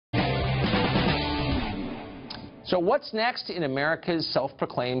So what's next in America's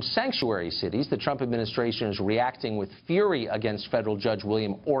self-proclaimed sanctuary cities? The Trump administration is reacting with fury against federal Judge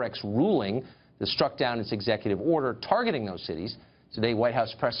William Oreck's ruling that struck down its executive order targeting those cities. Today, White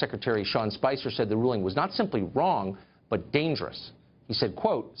House Press Secretary Sean Spicer said the ruling was not simply wrong, but dangerous. He said,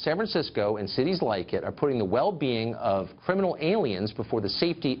 quote, San Francisco and cities like it are putting the well-being of criminal aliens before the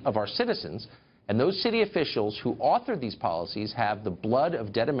safety of our citizens, and those city officials who authored these policies have the blood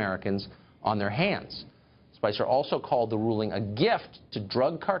of dead Americans on their hands. Spicer also called the ruling a gift to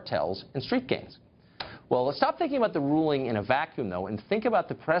drug cartels and street gangs. Well, let's stop thinking about the ruling in a vacuum, though, and think about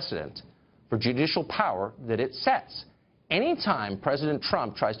the precedent for judicial power that it sets. Anytime President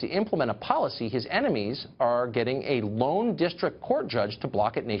Trump tries to implement a policy, his enemies are getting a lone district court judge to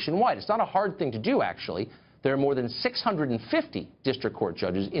block it nationwide. It's not a hard thing to do, actually. There are more than 650 district court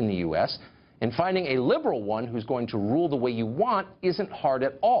judges in the U.S., and finding a liberal one who's going to rule the way you want isn't hard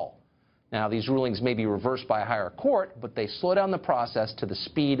at all. Now, these rulings may be reversed by a higher court, but they slow down the process to the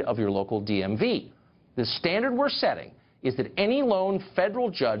speed of your local DMV. The standard we're setting is that any lone federal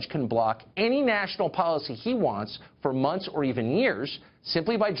judge can block any national policy he wants for months or even years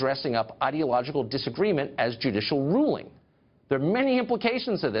simply by dressing up ideological disagreement as judicial ruling. There are many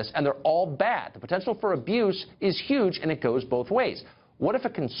implications of this, and they're all bad. The potential for abuse is huge, and it goes both ways. What if a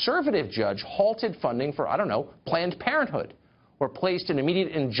conservative judge halted funding for, I don't know, Planned Parenthood, or placed an immediate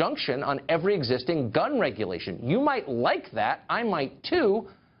injunction on every existing gun regulation? You might like that, I might too,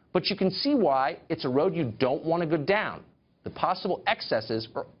 but you can see why it's a road you don't want to go down. The possible excesses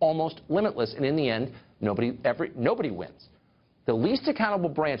are almost limitless, and in the end, nobody wins. The least accountable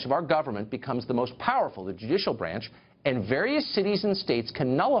branch of our government becomes the most powerful, the judicial branch, and various cities and states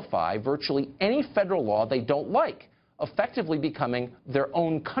can nullify virtually any federal law they don't like, effectively becoming their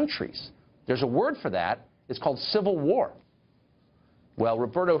own countries. There's a word for that. It's called civil war. Well,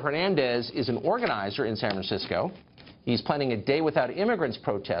 Roberto Hernandez is an organizer in San Francisco. He's planning a Day Without Immigrants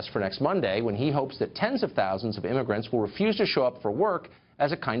protest for next Monday, when he hopes that tens of thousands of immigrants will refuse to show up for work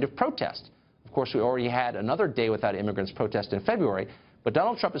as a kind of protest. Of course, we already had another Day Without Immigrants protest in February, but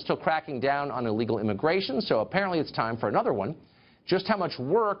Donald Trump is still cracking down on illegal immigration, so apparently it's time for another one. Just how much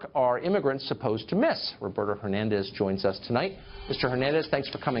work are immigrants supposed to miss? Roberto Hernandez joins us tonight. Mr. Hernandez, thanks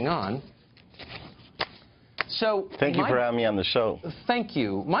for coming on. So, thank you for having me on the show. Thank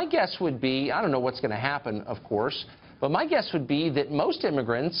you. My guess would be, I don't know what's going to happen, of course, but my guess would be that most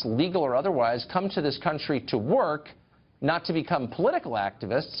immigrants, legal or otherwise, come to this country to work, not to become political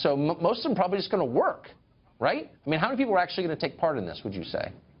activists. So most of them probably just going to work, right? I mean, how many people are actually going to take part in this, would you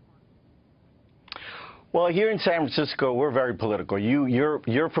say? Well, here in San Francisco, we're very political.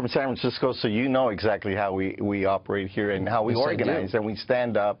 You're from San Francisco, so you know exactly how we operate here and how we organize, and we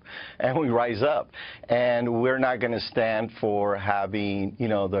stand up and we rise up. And we're not going to stand for having, you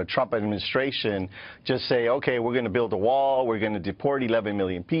know, the Trump administration just say, okay, we're going to build a wall, we're going to deport 11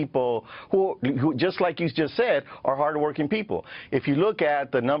 million people who, just like you just said, are hardworking people. If you look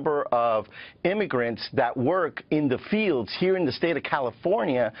at the number of immigrants that work in the fields here in the state of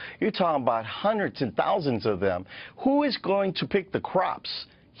California, you're talking about hundreds and thousands of them. Who is going to pick the crops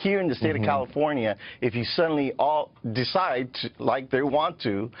here in the state of California if you suddenly all decide, like they want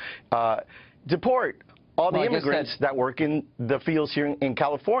to, deport all the immigrants that work in the fields here in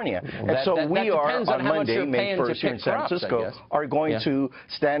California? And so we are, on Monday, May 1st, here in San Francisco, are going to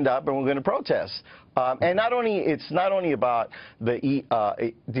stand up and we're going to protest. And it's not only about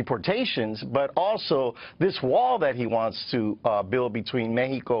the deportations, but also this wall that he wants to build between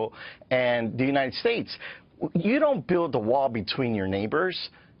Mexico and the United States. You don't build a wall between your neighbors.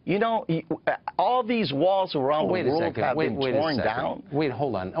 You know, all these walls around the world have been torn down. Wait,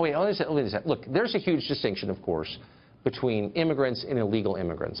 hold on. Wait a second. Look, there's a huge distinction, of course, between immigrants and illegal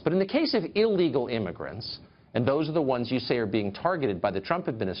immigrants. But in the case of illegal immigrants, and those are the ones you say are being targeted by the Trump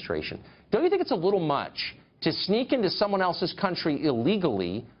administration, don't you think it's a little much to sneak into someone else's country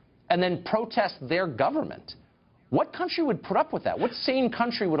illegally and then protest their government? What country would put up with that? What sane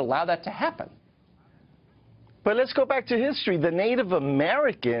country would allow that to happen? But let's go back to history. The Native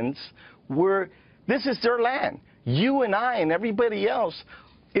Americans this is their land. You and I and everybody else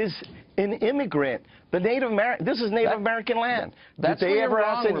is an immigrant. This is Native American land. Did they ever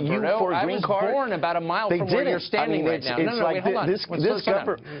ask you for a green card? I was born about a mile from where you're standing right now. Wait, hold on.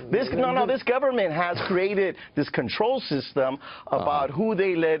 This government has created this control system about who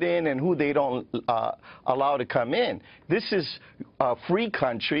they let in and who they don't allow to come in. This is a free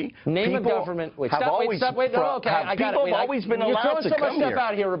country. Name a government. Wait, stop. Wait, no, okay, I got it. People have always been allowed to come here. You're throwing so much stuff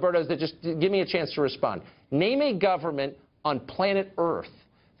out here, Roberto, that just give me a chance to respond. Name a government on planet Earth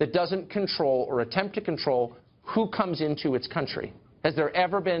that doesn't control or attempt to control who comes into its country. Has there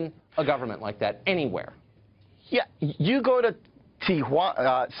ever been a government like that anywhere? Yeah, you go to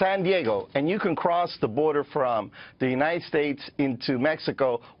Tijuana, San Diego, and you can cross the border from the United States into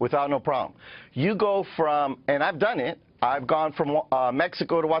Mexico without no problem. You go from, and I've done it, I've gone from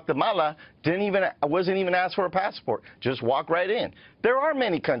Mexico to Guatemala, wasn't even asked for a passport, just walk right in. There are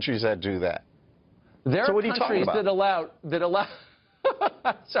many countries that do that. There so are what are you countries talking about? that allow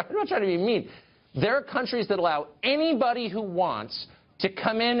sorry, I'm not trying to be mean. There are countries that allow anybody who wants to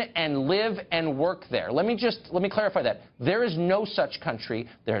come in and live and work there. Let me clarify that. There is no such country.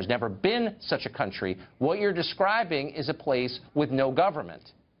 There has never been such a country. What you're describing is a place with no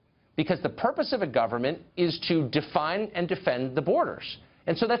government, because the purpose of a government is to define and defend the borders.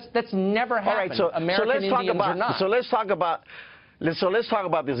 And so that's never happened. All right, American Indians or not. So let's talk about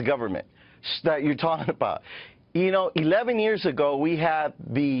this government that you're talking about. You know, 11 years ago, we had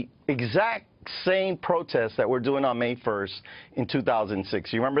the exact same protests that we're doing on May 1st in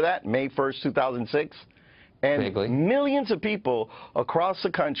 2006. You remember that? May 1st, 2006? And vaguely. Millions of people across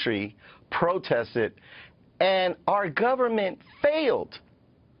the country protested, and our government failed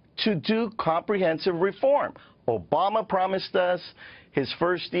to do comprehensive reform. Obama promised us his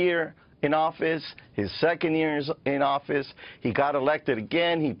first year in office, his second year in office. He got elected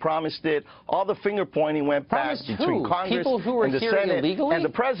again. He promised it. All the finger pointing went back between Congress and the Senate and the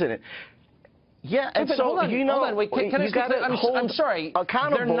president. Yeah, and so, you know, you got to hold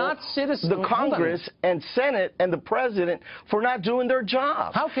accountable they're not citizens. The Congress and Senate and the president for not doing their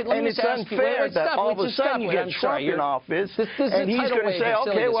job. And it's unfair that all of a sudden you get Trump in office and he's going to say,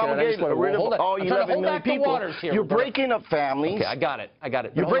 okay, well, I'm getting rid of all 11 million people. You're breaking up families. Okay, I got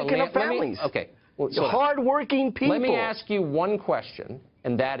it. You're breaking up families. Okay. Hard-working people. Let me ask you one question,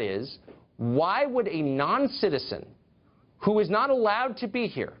 and that is, why would a non-citizen who is not allowed to be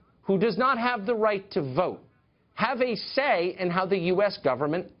here, who does not have the right to vote, have a say in how the U.S.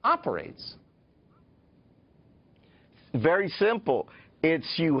 government operates? Very simple. It's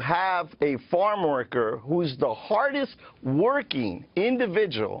you have a farm worker who's the hardest working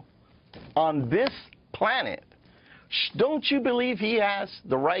individual on this planet. Don't you believe he has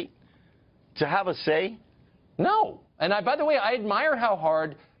the right to have a say? No. And by the way, I admire how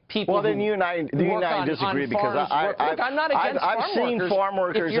hard people. Well, then you and I disagree, because I'm not against I've seen farm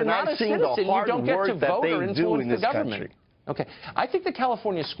workers and I've seen the hard work that they do in this country. Okay. I think the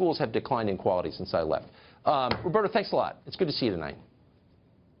California schools have declined in quality since I left. Roberto, thanks a lot. It's good to see you tonight.